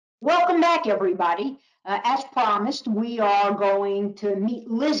Welcome back, everybody. As promised, we are going to meet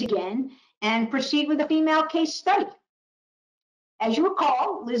Liz again and proceed with a female case study. As you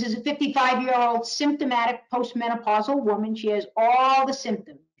recall, Liz is a 55-year-old symptomatic postmenopausal woman. She has all the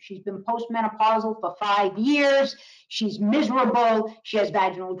symptoms. She's been postmenopausal for 5 years. She's miserable. She has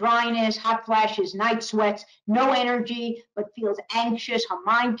vaginal dryness, hot flashes, night sweats, no energy, but feels anxious. Her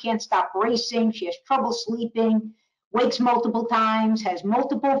mind can't stop racing. She has trouble sleeping, wakes multiple times, has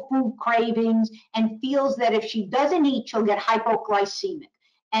multiple food cravings, and feels that if she doesn't eat, she'll get hypoglycemic.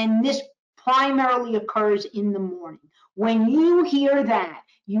 And this primarily occurs in the morning. When you hear that,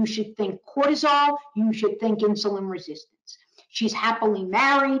 you should think cortisol, you should think insulin resistance. She's happily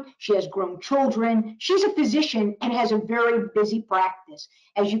married, she has grown children, she's a physician and has a very busy practice.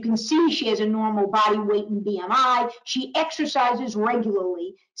 As you can see, she has a normal body weight and BMI. She exercises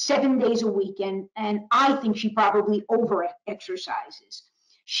regularly 7 days a week, and I think she probably over exercises.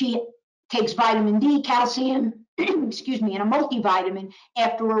 She takes vitamin D, calcium, excuse me, and a multivitamin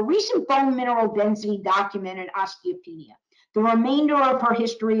after a recent bone mineral density documented osteopenia. The remainder of her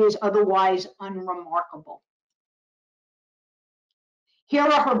history is otherwise unremarkable. Here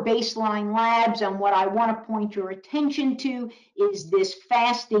are her baseline labs, and what I want to point your attention to is this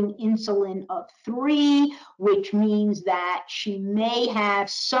fasting insulin of 3, which means that she may have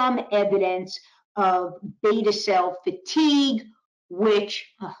some evidence of beta cell fatigue,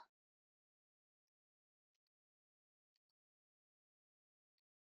 which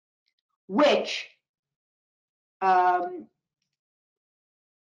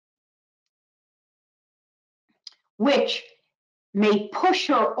may push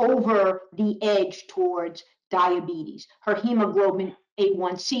her over the edge towards diabetes. Her hemoglobin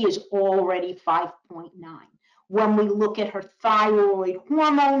A1C is already 5.9. When we look at her thyroid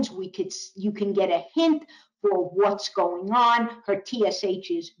hormones, you can get a hint for what's going on. Her TSH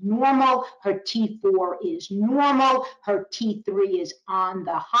is normal, her T4 is normal, her T3 is on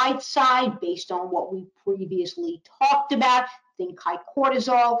the high side based on what we previously talked about. Think high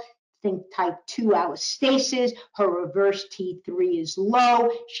cortisol, think type 2 allostasis. Her reverse T3 is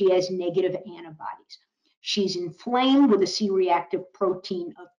low. She has negative antibodies. She's inflamed with a C-reactive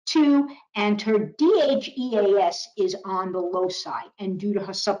protein of 2, and her DHEAS is on the low side. And due to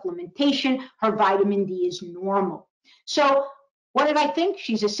her supplementation, her vitamin D is normal. So what did I think?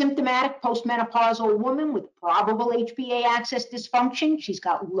 She's a symptomatic postmenopausal woman with probable HPA axis dysfunction. She's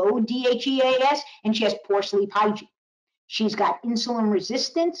got low DHEAS, and she has poor sleep hygiene. She's got insulin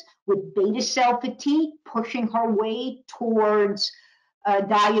resistance with beta cell fatigue, pushing her way towards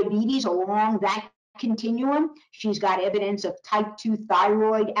diabetes along that continuum. She's got evidence of type 2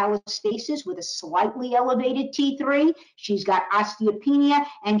 thyroid allostasis with a slightly elevated T3. She's got osteopenia,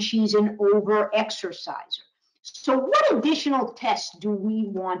 and she's an over-exerciser. So what additional tests do we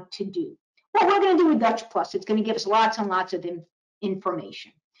want to do? Well, we're going to do a Dutch Plus. It's going to give us lots and lots of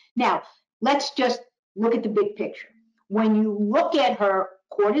information. Now, let's just look at the big picture. When you look at her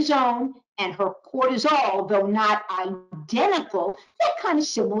cortisone and her cortisol, though not identical, they're kind of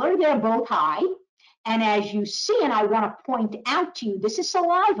similar. They're both high. And as you see, and I want to point out to you, this is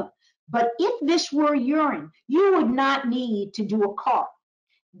saliva. But if this were urine, you would not need to do a CAR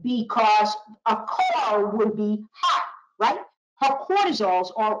because a CAR would be high, right? Her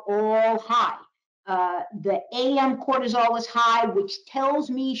cortisols are all high. The AM cortisol is high, which tells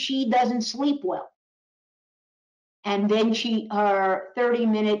me she doesn't sleep well. And then her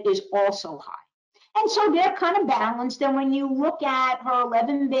 30-minute is also high. And so they're kind of balanced. And when you look at her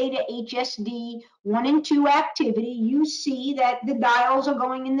 11 beta HSD 1 and 2 activity, you see that the dials are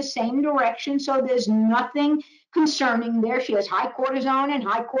going in the same direction. So there's nothing concerning there. She has high cortisone and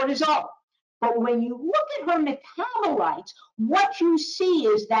high cortisol. But when you look at her metabolites, what you see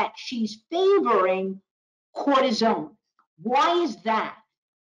is that she's favoring cortisone. Why is that?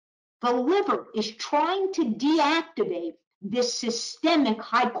 The liver is trying to deactivate this systemic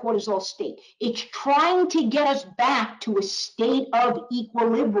high cortisol state. It's trying to get us back to a state of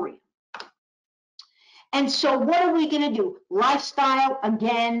equilibrium. And so what are we going to do? Lifestyle,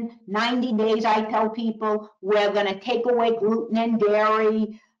 again, 90 days, I tell people, we're going to take away gluten and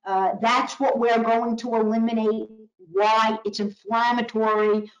dairy. That's what we're going to eliminate. Why? It's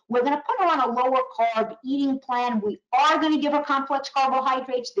inflammatory. We're going to put her on a lower carb eating plan. We are going to give her complex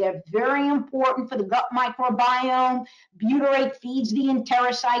carbohydrates. They're very important for the gut microbiome. Butyrate feeds the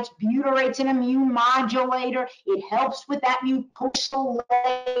enterocytes. Butyrate's an immune modulator. It helps with that mucosal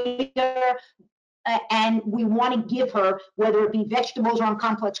layer. And we want to give her, whether it be vegetables or on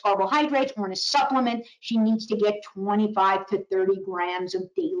complex carbohydrates or in a supplement, she needs to get 25 to 30 grams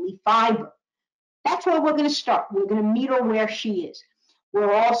of daily fiber. That's where we're going to start. We're going to meet her where she is.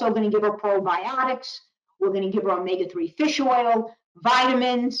 We're also going to give her probiotics. We're going to give her omega-3 fish oil,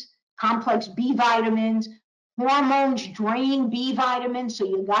 vitamins, complex B vitamins. Hormones drain B vitamins, so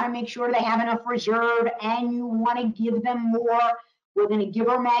you got to make sure they have enough reserve, and you want to give them more. We're going to give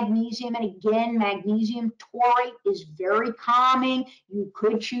her magnesium, and again, magnesium taurate is very calming. You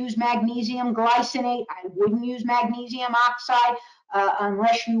could choose magnesium glycinate. I wouldn't use magnesium oxide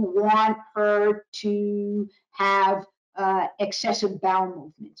unless you want her to have excessive bowel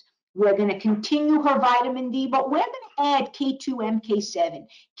movements. We're going to continue her vitamin D, but we're going to add K2MK7.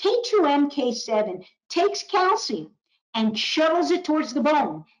 K2MK7 takes calcium and shuttles it towards the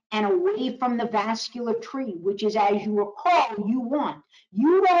bone and away from the vascular tree, which is, as you recall, you want.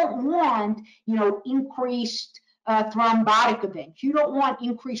 You don't want, increased thrombotic events. You don't want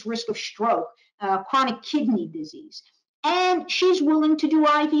increased risk of stroke, chronic kidney disease. And she's willing to do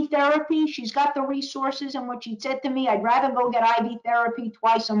IV therapy. She's got the resources. And what she said to me, I'd rather go get IV therapy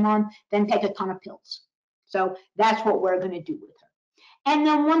twice a month than take a ton of pills. So that's what we're going to do with her. And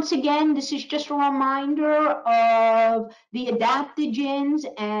then once again, this is just a reminder of the adaptogens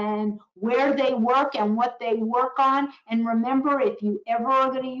and where they work and what they work on. And remember, if you ever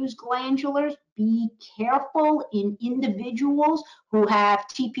are going to use glandulars, be careful in individuals who have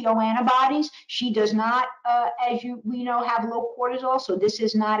TPO antibodies. She does not, as we know, have low cortisol, so this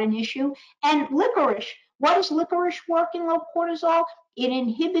is not an issue. And licorice, what does licorice work in low cortisol? It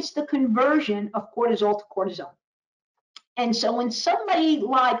inhibits the conversion of cortisol to cortisone. And so when somebody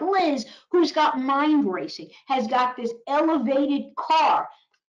like Liz, who's got mind racing, has got this elevated CAR,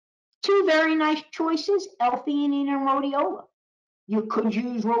 two very nice choices, L-theanine and rhodiola. You could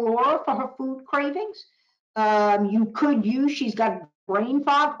use Rolora for her food cravings. You could use, she's got brain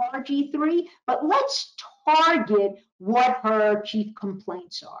fog, RG3, but let's target what her chief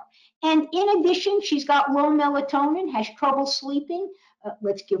complaints are. And in addition, she's got low melatonin, has trouble sleeping.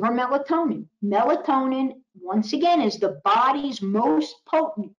 Let's give her melatonin. Melatonin, once again, is the body's most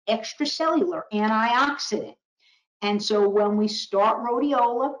potent extracellular antioxidant. And so when we start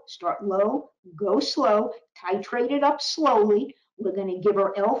rhodiola, start low, go slow, titrate it up slowly. We're going to give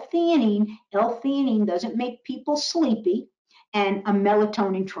her L-theanine. L-theanine doesn't make people sleepy, and a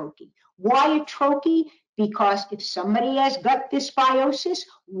melatonin troche. Why a troche? Because if somebody has gut dysbiosis,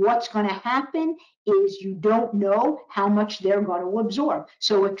 what's going to happen is you don't know how much they're going to absorb.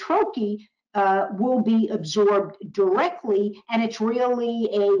 So a troche will be absorbed directly, and it's really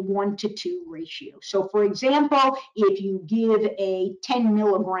a 1-to-2 ratio. So for example, if you give a 10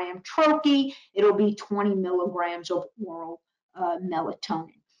 milligram troche, it'll be 20 milligrams of oral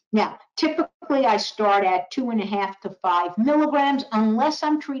melatonin. Now, typically I start at 2.5 to 5 milligrams unless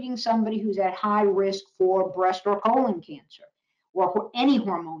I'm treating somebody who's at high risk for breast or colon cancer or for any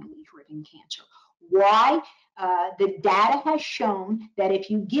hormonally driven cancer. Why? The data has shown that if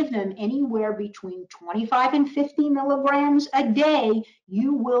you give them anywhere between 25 and 50 milligrams a day,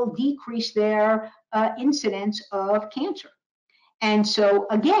 you will decrease their incidence of cancer. And so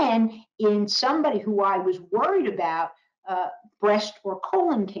again, in somebody who I was worried about breast or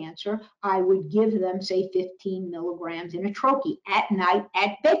colon cancer, I would give them, say, 15 milligrams in a troche at night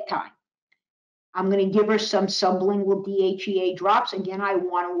at bedtime. I'm going to give her some sublingual DHEA drops. Again, I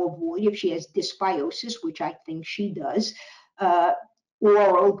want to avoid, if she has dysbiosis, which I think she does,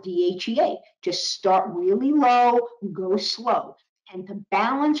 oral DHEA. Just start really low, go slow. And to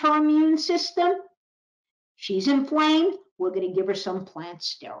balance her immune system, she's inflamed, we're going to give her some plant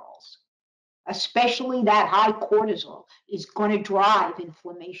sterols. Especially that high cortisol is going to drive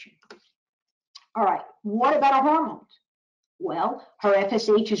inflammation. All right, what about her hormones? Well, her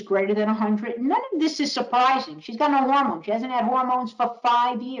FSH is greater than 100. None of this is surprising. She's got no hormones. She hasn't had hormones for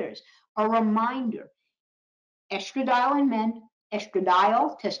 5 years. A reminder, estradiol in men,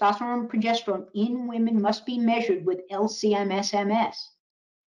 estradiol, testosterone, and progesterone in women must be measured with LCMS-MS,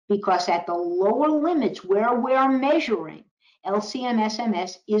 because at the lower limits where we're measuring,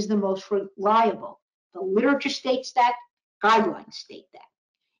 LCMS-MS is the most reliable. The literature states that, guidelines state that.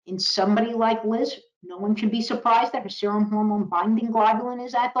 In somebody like Liz, no one should be surprised that her serum hormone binding globulin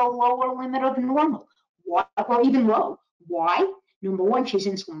is at the lower limit of normal, or even low. Why? Number one, she's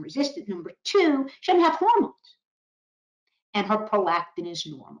insulin resistant. Number two, she doesn't have hormones. And her prolactin is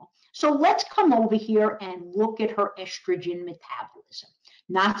normal. So let's come over here and look at her estrogen metabolism.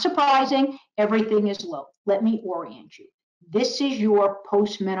 Not surprising, everything is low. Let me orient you. This is your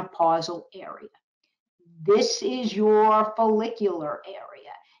postmenopausal area. This is your follicular area.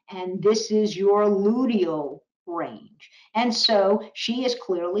 And this is your luteal range. And so she is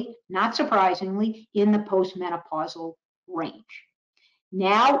clearly, not surprisingly, in the postmenopausal range.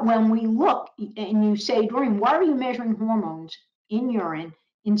 Now, when we look, and you say, Doreen, why are you measuring hormones in urine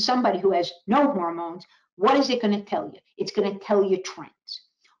in somebody who has no hormones, what is it going to tell you? It's going to tell you trends.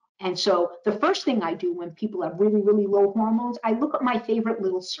 And so the first thing I do when people have really, really low hormones, I look at my favorite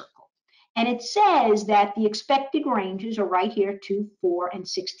little circle. And it says that the expected ranges are right here, 2, 4, and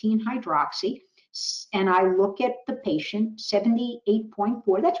 16 hydroxy. And I look at the patient,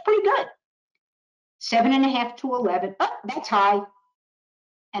 78.4, that's pretty good. 7.5 to 11, oh, that's high,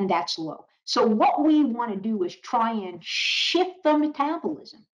 and that's low. So what we want to do is try and shift the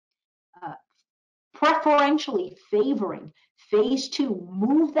metabolism, preferentially favoring phase 2,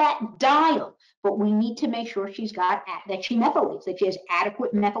 move that dial, but we need to make sure she's got that she methylates, that she has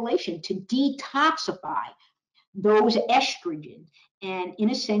adequate methylation to detoxify those estrogens. And in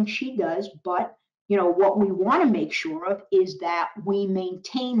a sense, she does, but what we want to make sure of is that we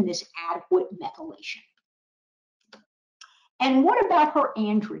maintain this adequate methylation. And what about her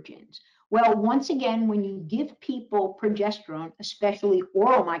androgens? Well, once again, when you give people progesterone, especially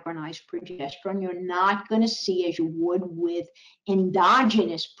oral micronized progesterone, you're not going to see, as you would with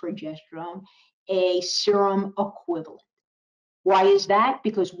endogenous progesterone, a serum equivalent. Why is that?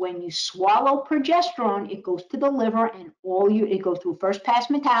 Because when you swallow progesterone, it goes to the liver and it goes through first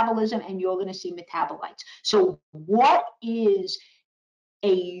pass metabolism, and you're going to see metabolites. So what is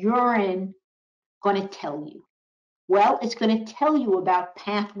a urine going to tell you? Well, it's going to tell you about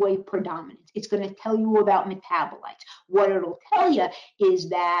pathway predominance. It's going to tell you about metabolites. What it'll tell you is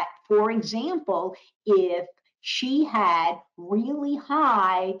that, for example, if she had really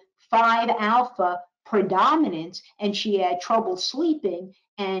high 5-alpha predominance and she had trouble sleeping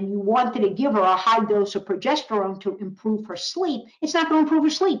and you wanted to give her a high dose of progesterone to improve her sleep, it's not going to improve her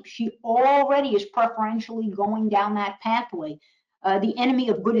sleep. She already is preferentially going down that pathway. The enemy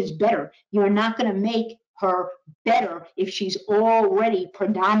of good is better. You're not going to make her better if she's already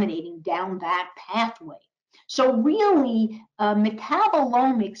predominating down that pathway. So really,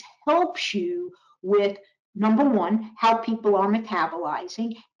 metabolomics helps you with, number one, how people are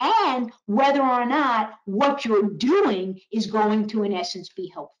metabolizing, and whether or not what you're doing is going to, in essence, be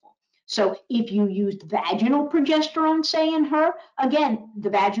helpful. So if you used vaginal progesterone, say in her, again, the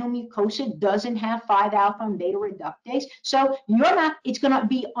vaginal mucosa doesn't have 5-alpha and beta reductase, so it's going to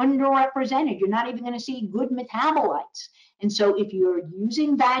be underrepresented. You're not even going to see good metabolites. And so if you're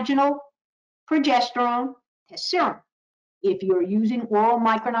using vaginal progesterone, test serum. If you're using oral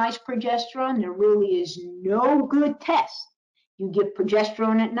micronized progesterone, there really is no good test. You give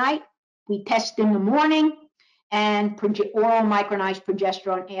progesterone at night, we test in the morning, and oral micronized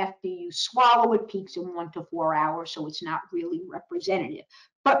progesterone after you swallow it peaks in 1 to 4 hours, so it's not really representative.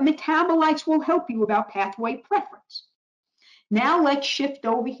 But metabolites will help you about pathway preference. Now let's shift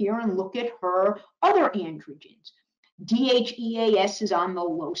over here and look at her other androgens. DHEAS is on the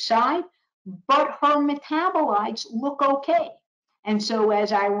low side, but her metabolites look okay. And so,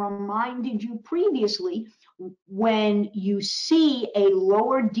 as I reminded you previously, when you see a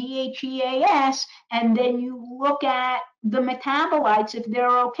lower DHEAS and then you look at the metabolites, if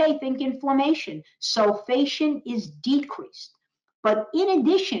they're okay, think inflammation. Sulfation is decreased. But in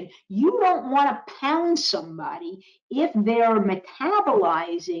addition, you don't want to pound somebody if they're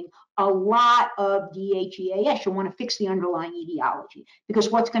metabolizing a lot of DHEAS. You want to fix the underlying etiology, because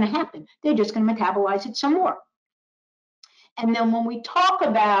what's going to happen? They're just going to metabolize it some more. And then when we talk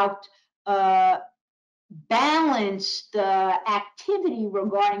about balanced activity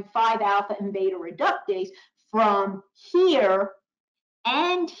regarding 5-alpha and beta reductase, from here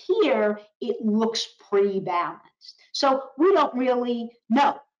and here, it looks pretty balanced. So we don't really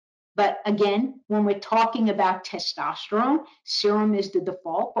know. But again, when we're talking about testosterone, serum is the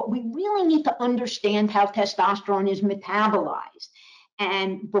default, but we really need to understand how testosterone is metabolized.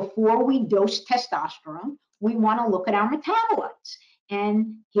 And before we dose testosterone, we want to look at our metabolites.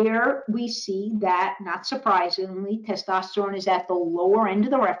 And here we see that, not surprisingly, testosterone is at the lower end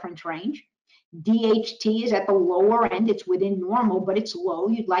of the reference range. DHT is at the lower end. It's within normal, but it's low.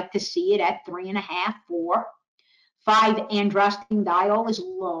 You'd like to see it at 3.5, 4. 5-androstenediol is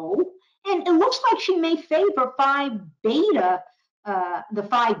low. And it looks like she may favor 5-beta, the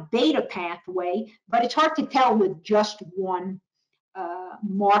 5-beta pathway, but it's hard to tell with just one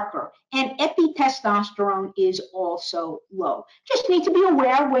marker. And epitestosterone is also low. Just need to be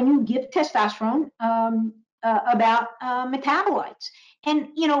aware when you give testosterone about metabolites. And,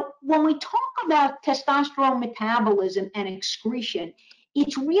 when we talk about testosterone metabolism and excretion,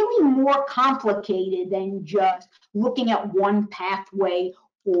 it's really more complicated than just looking at one pathway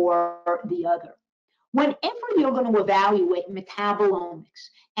or the other. Whenever you're going to evaluate metabolomics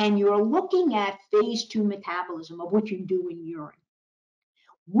and you're looking at phase 2 metabolism of what you do in urine,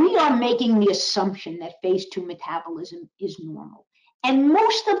 we are making the assumption that phase 2 metabolism is normal. And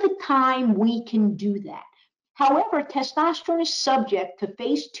most of the time we can do that. However, testosterone is subject to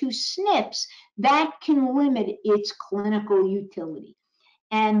phase 2 SNPs that can limit its clinical utility.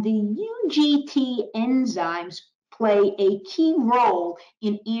 And the UGT enzymes play a key role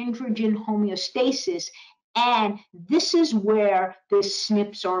in androgen homeostasis, and this is where the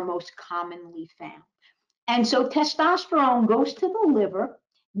SNPs are most commonly found. And so testosterone goes to the liver,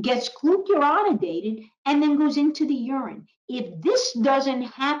 gets glucuronidated, and then goes into the urine. If this doesn't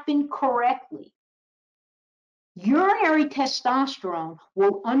happen correctly, urinary testosterone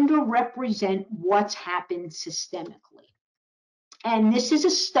will underrepresent what's happened systemically. And this is a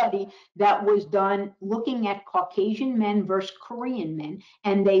study that was done looking at Caucasian men versus Korean men,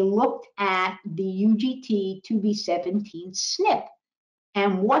 and they looked at the UGT2B17 SNP.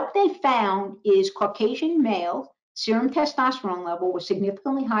 And what they found is Caucasian males, serum testosterone level was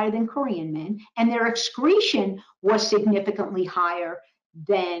significantly higher than Korean men, and their excretion was significantly higher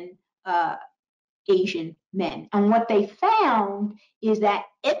than Asian men. And what they found is that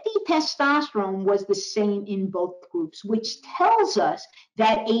epitestosterone was the same in both groups, which tells us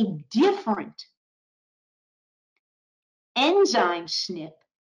that a different enzyme SNP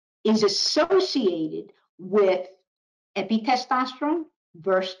is associated with epitestosterone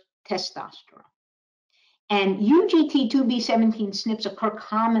versus testosterone. And UGT2B17 SNPs occur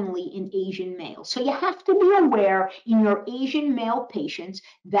commonly in Asian males. So you have to be aware in your Asian male patients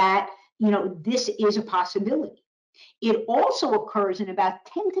that this is a possibility. It also occurs in about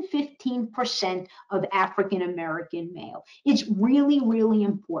 10 to 15% of African American male. It's really, really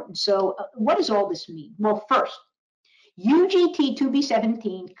important. So what does all this mean? Well, first,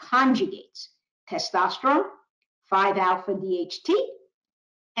 UGT2B17 conjugates testosterone, 5-alpha DHT,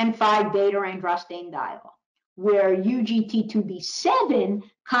 and 5-beta androstenediol, where UGT2B7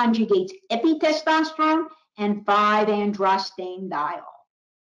 conjugates epitestosterone and 5-androstenediol.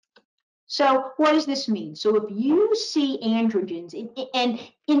 So what does this mean? So if you see androgens, and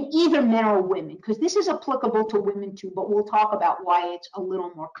in either men or women, because this is applicable to women too, but we'll talk about why it's a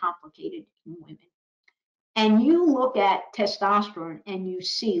little more complicated in women. And you look at testosterone and you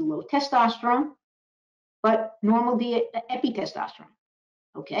see low testosterone, but normal epitestosterone,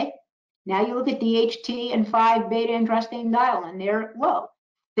 okay? Now you look at DHT and 5-beta androstenediol and they're low.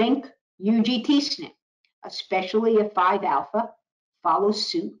 Think UGT SNP, especially if 5-alpha follows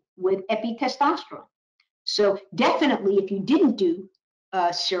suit with epitestosterone. So definitely if you didn't do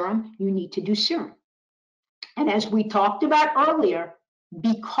serum, you need to do serum. And as we talked about earlier,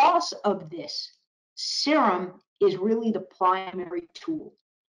 because of this, serum is really the primary tool.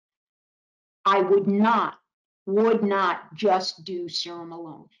 I would not just do serum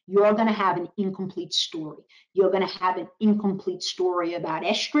alone. You're going to have an incomplete story. You're going to have an incomplete story about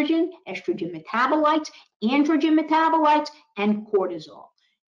estrogen, estrogen metabolites, androgen metabolites, and cortisol.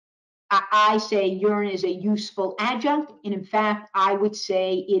 I say urine is a useful adjunct, and in fact, I would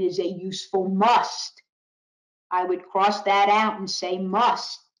say it is a useful must. I would cross that out and say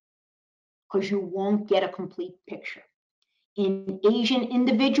must, because you won't get a complete picture. In Asian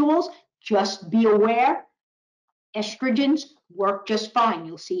individuals, just be aware, estrogens work just fine.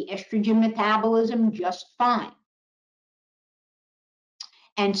 You'll see estrogen metabolism just fine.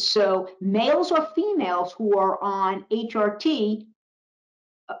 And so males or females who are on HRT,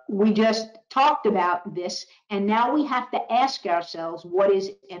 we just talked about this, and now we have to ask ourselves, what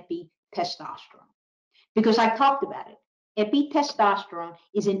is epitestosterone? Because I talked about it. Epitestosterone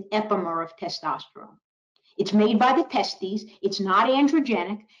is an epimer of testosterone. It's made by the testes. It's not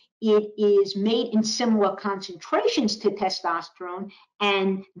androgenic. It is made in similar concentrations to testosterone,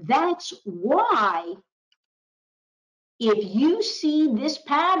 and that's why if you see this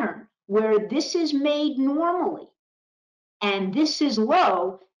pattern where this is made normally and this is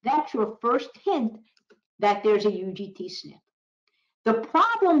low, that's your first hint that there's a UGT SNP. The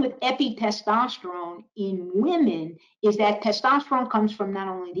problem with epitestosterone in women is that testosterone comes from not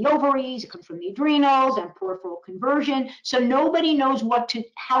only the ovaries, it comes from the adrenals and peripheral conversion. So nobody knows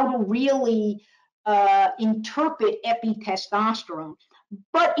how to really interpret epitestosterone.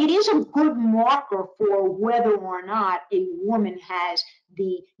 But it is a good marker for whether or not a woman has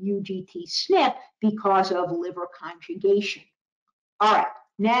the UGT SNP because of liver conjugation. All right,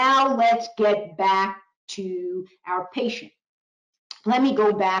 now let's get back to our patient. Let me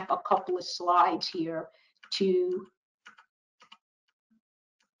go back a couple of slides here to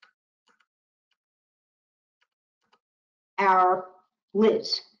our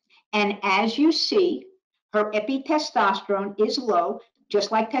Liz. And as you see, her epitestosterone is low,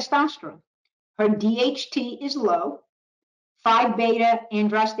 just like testosterone. Her DHT is low. 5-beta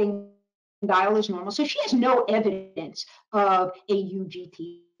androstenediol is normal. So she has no evidence of a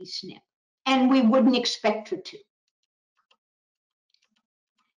UGT SNP, and we wouldn't expect her to.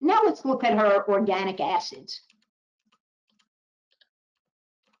 Now let's look at her organic acids.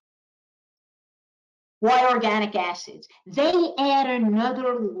 Why organic acids? They add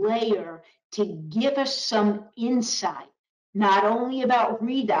another layer to give us some insight, not only about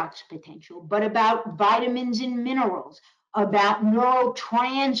redox potential, but about vitamins and minerals, about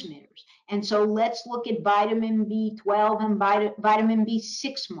neurotransmitters. And so let's look at vitamin B12 and vitamin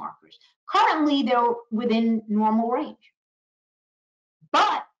B6 markers. Currently, they're within normal range.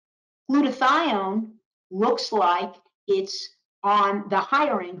 But glutathione looks like it's on the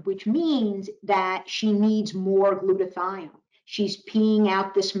higher end, which means that she needs more glutathione. She's peeing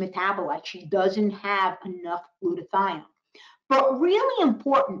out this metabolite. She doesn't have enough glutathione. But really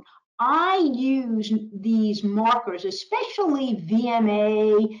important, I use these markers, especially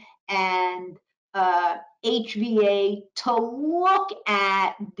VMA and HVA, to look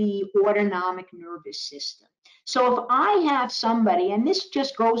at the autonomic nervous system. So if I have somebody, and this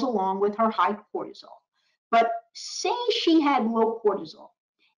just goes along with her high cortisol, but say she had low cortisol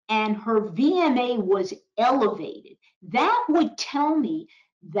and her VMA was elevated, that would tell me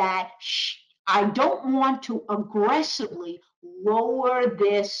that I don't want to aggressively lower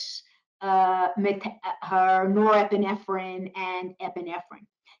this her norepinephrine and epinephrine.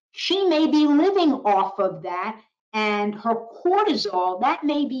 She may be living off of that, and her cortisol, that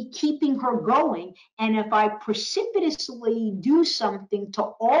may be keeping her going. And if I precipitously do something to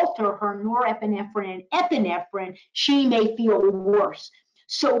alter her norepinephrine and epinephrine, she may feel worse.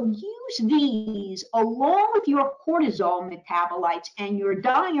 So use these along with your cortisol metabolites and your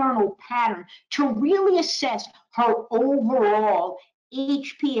diurnal pattern to really assess her overall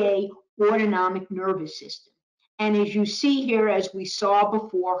HPA autonomic nervous system. And as you see here, as we saw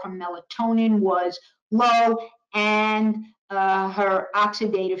before, her melatonin was low, and her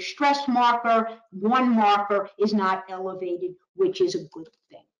oxidative stress marker, one marker, is not elevated, which is a good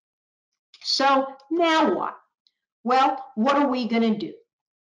thing. So now what? Well, what are we going to do?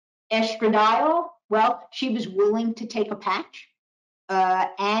 Estradiol, well, she was willing to take a patch,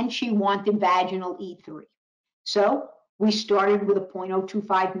 and she wanted vaginal E3. So we started with a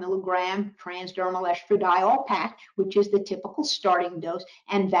 0.025 milligram transdermal estradiol patch, which is the typical starting dose,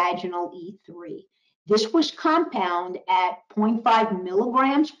 and vaginal E3. This was compound at 0.5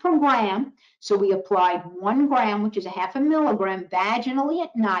 milligrams per gram. So we applied 1 gram, which is a half a milligram, vaginally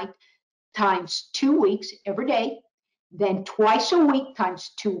at night, times 2 weeks every day, then twice a week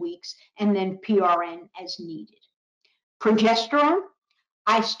times 2 weeks, and then PRN as needed. Progesterone,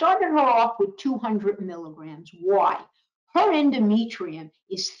 I started her off with 200 milligrams. Why? Her endometrium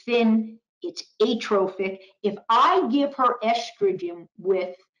is thin, it's atrophic. If I give her estrogen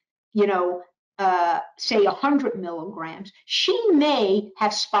with, say 100 milligrams, she may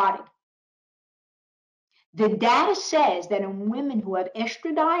have spotting. The data says that in women who have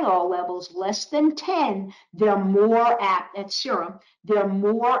estradiol levels less than 10, they're more apt, at serum, they're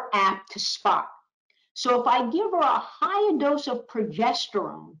more apt to spot. So if I give her a higher dose of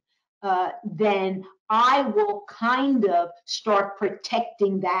progesterone, then I will kind of start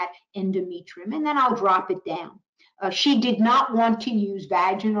protecting that endometrium, and then I'll drop it down. She did not want to use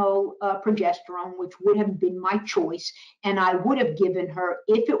vaginal progesterone, which would have been my choice, and I would have given her,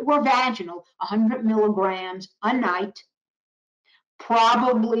 if it were vaginal, 100 milligrams a night,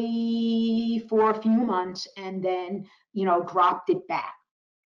 probably for a few months, and then, dropped it back.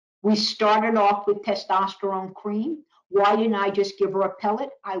 We started off with testosterone cream. Why didn't I just give her a pellet?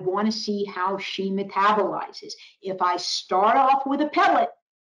 I want to see how she metabolizes. If I start off with a pellet,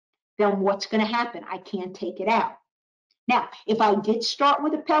 then what's going to happen? I can't take it out. Now, if I did start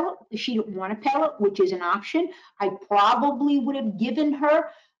with a pellet, if she didn't want a pellet, which is an option, I probably would have given her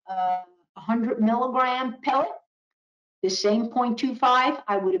a 100 milligram pellet, the same 0.25.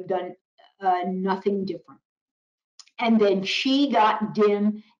 I would have done nothing different. And then she got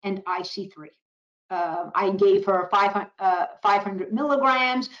DIM and IC3. I gave her 500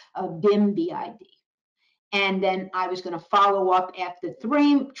 milligrams of DIM BID. And then I was going to follow up after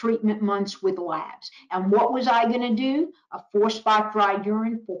 3 treatment months with labs. And what was I going to do? A 4-spot dry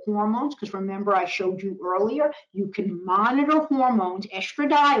urine for hormones, because remember I showed you earlier, you can monitor hormones,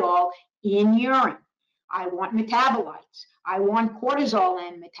 estradiol, in urine. I want metabolites. I want cortisol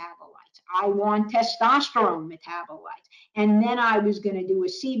and metabolites. I want testosterone metabolites. And then I was going to do a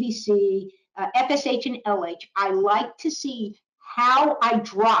CBC, FSH and LH. I like to see how I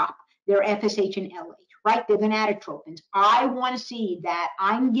drop their FSH and LH. Right, they're gonadotropins. I want to see that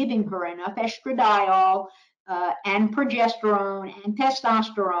I'm giving her enough estradiol and progesterone and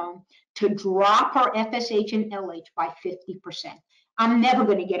testosterone to drop her FSH and LH by 50%. I'm never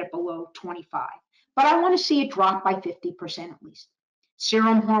going to get it below 25, but I want to see it drop by 50% at least.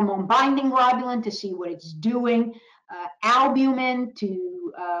 Serum hormone binding globulin to see what it's doing, albumin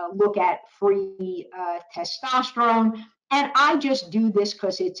to look at free testosterone. And I just do this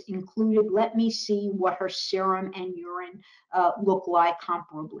because it's included. Let me see what her serum and urine look like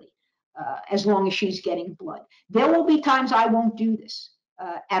comparably, as long as she's getting blood. There will be times I won't do this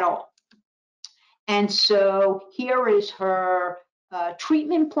at all. And so here is her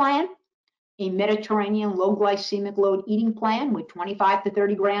treatment plan, a Mediterranean low glycemic load eating plan with 25 to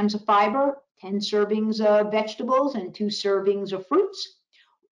 30 grams of fiber, 10 servings of vegetables, and 2 servings of fruits.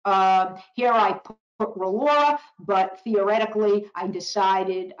 Here I put Relora, but theoretically I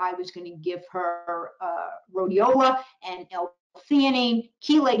decided I was going to give her rhodiola and L-theanine,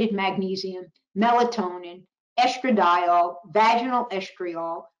 chelated magnesium, melatonin, estradiol, vaginal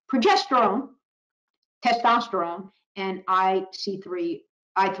estriol, progesterone, testosterone, and I3C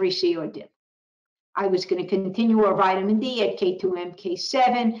or DIP. I was going to continue our vitamin D at K2M,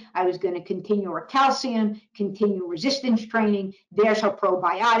 K7. I was going to continue our calcium, continue resistance training. There's her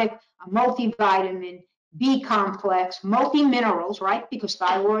probiotic, a multivitamin, B complex, multi-minerals, right? Because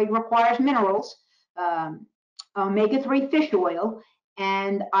thyroid requires minerals, omega-3 fish oil,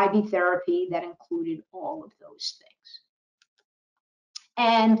 and IV therapy that included all of those things.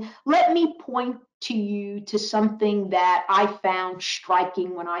 And let me point to you to something that I found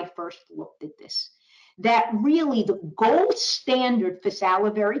striking when I first looked at this. That really the gold standard for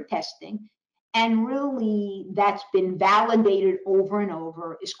salivary testing, and really that's been validated over and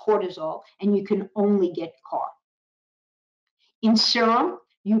over, is cortisol, and you can only get CAR. In serum,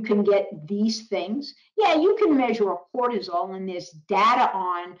 you can get these things. Yeah, you can measure a cortisol, and there's data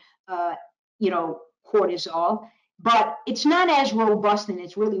on, cortisol, but it's not as robust, and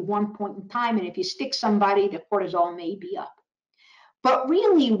it's really one point in time, and if you stick somebody, the cortisol may be up. But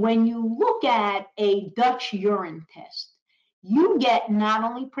really, when you look at a Dutch urine test, you get not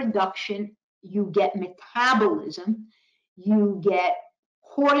only production, you get metabolism, you get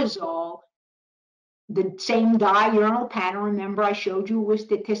cortisol, the same diurnal pattern. Remember, I showed you was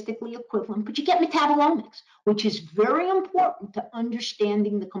statistically equivalent, but you get metabolomics, which is very important to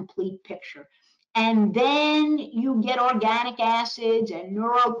understanding the complete picture. And then you get organic acids and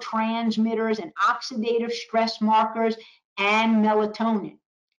neurotransmitters and oxidative stress markers and melatonin.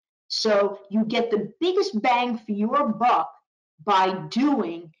 So you get the biggest bang for your buck by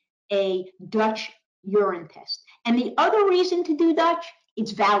doing a Dutch urine test. And the other reason to do Dutch,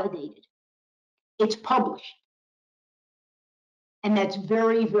 it's validated. It's published. And that's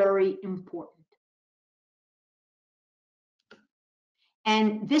very, very important.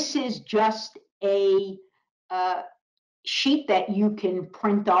 And this is just a sheet that you can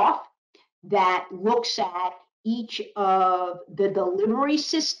print off that looks at each of the delivery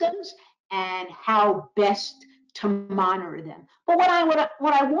systems and how best to monitor them. But what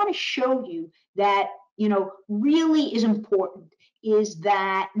I want to show you that really is important is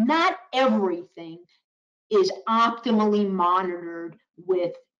that not everything is optimally monitored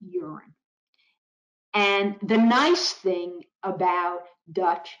with urine. And the nice thing about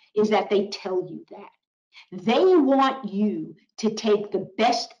Dutch is that they tell you that. They want you to take the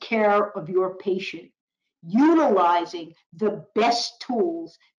best care of your patient, utilizing the best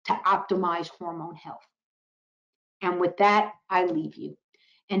tools to optimize hormone health. And with that, I leave you.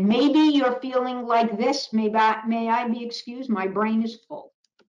 And maybe you're feeling like this. May I be excused? My brain is full.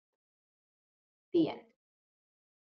 The end.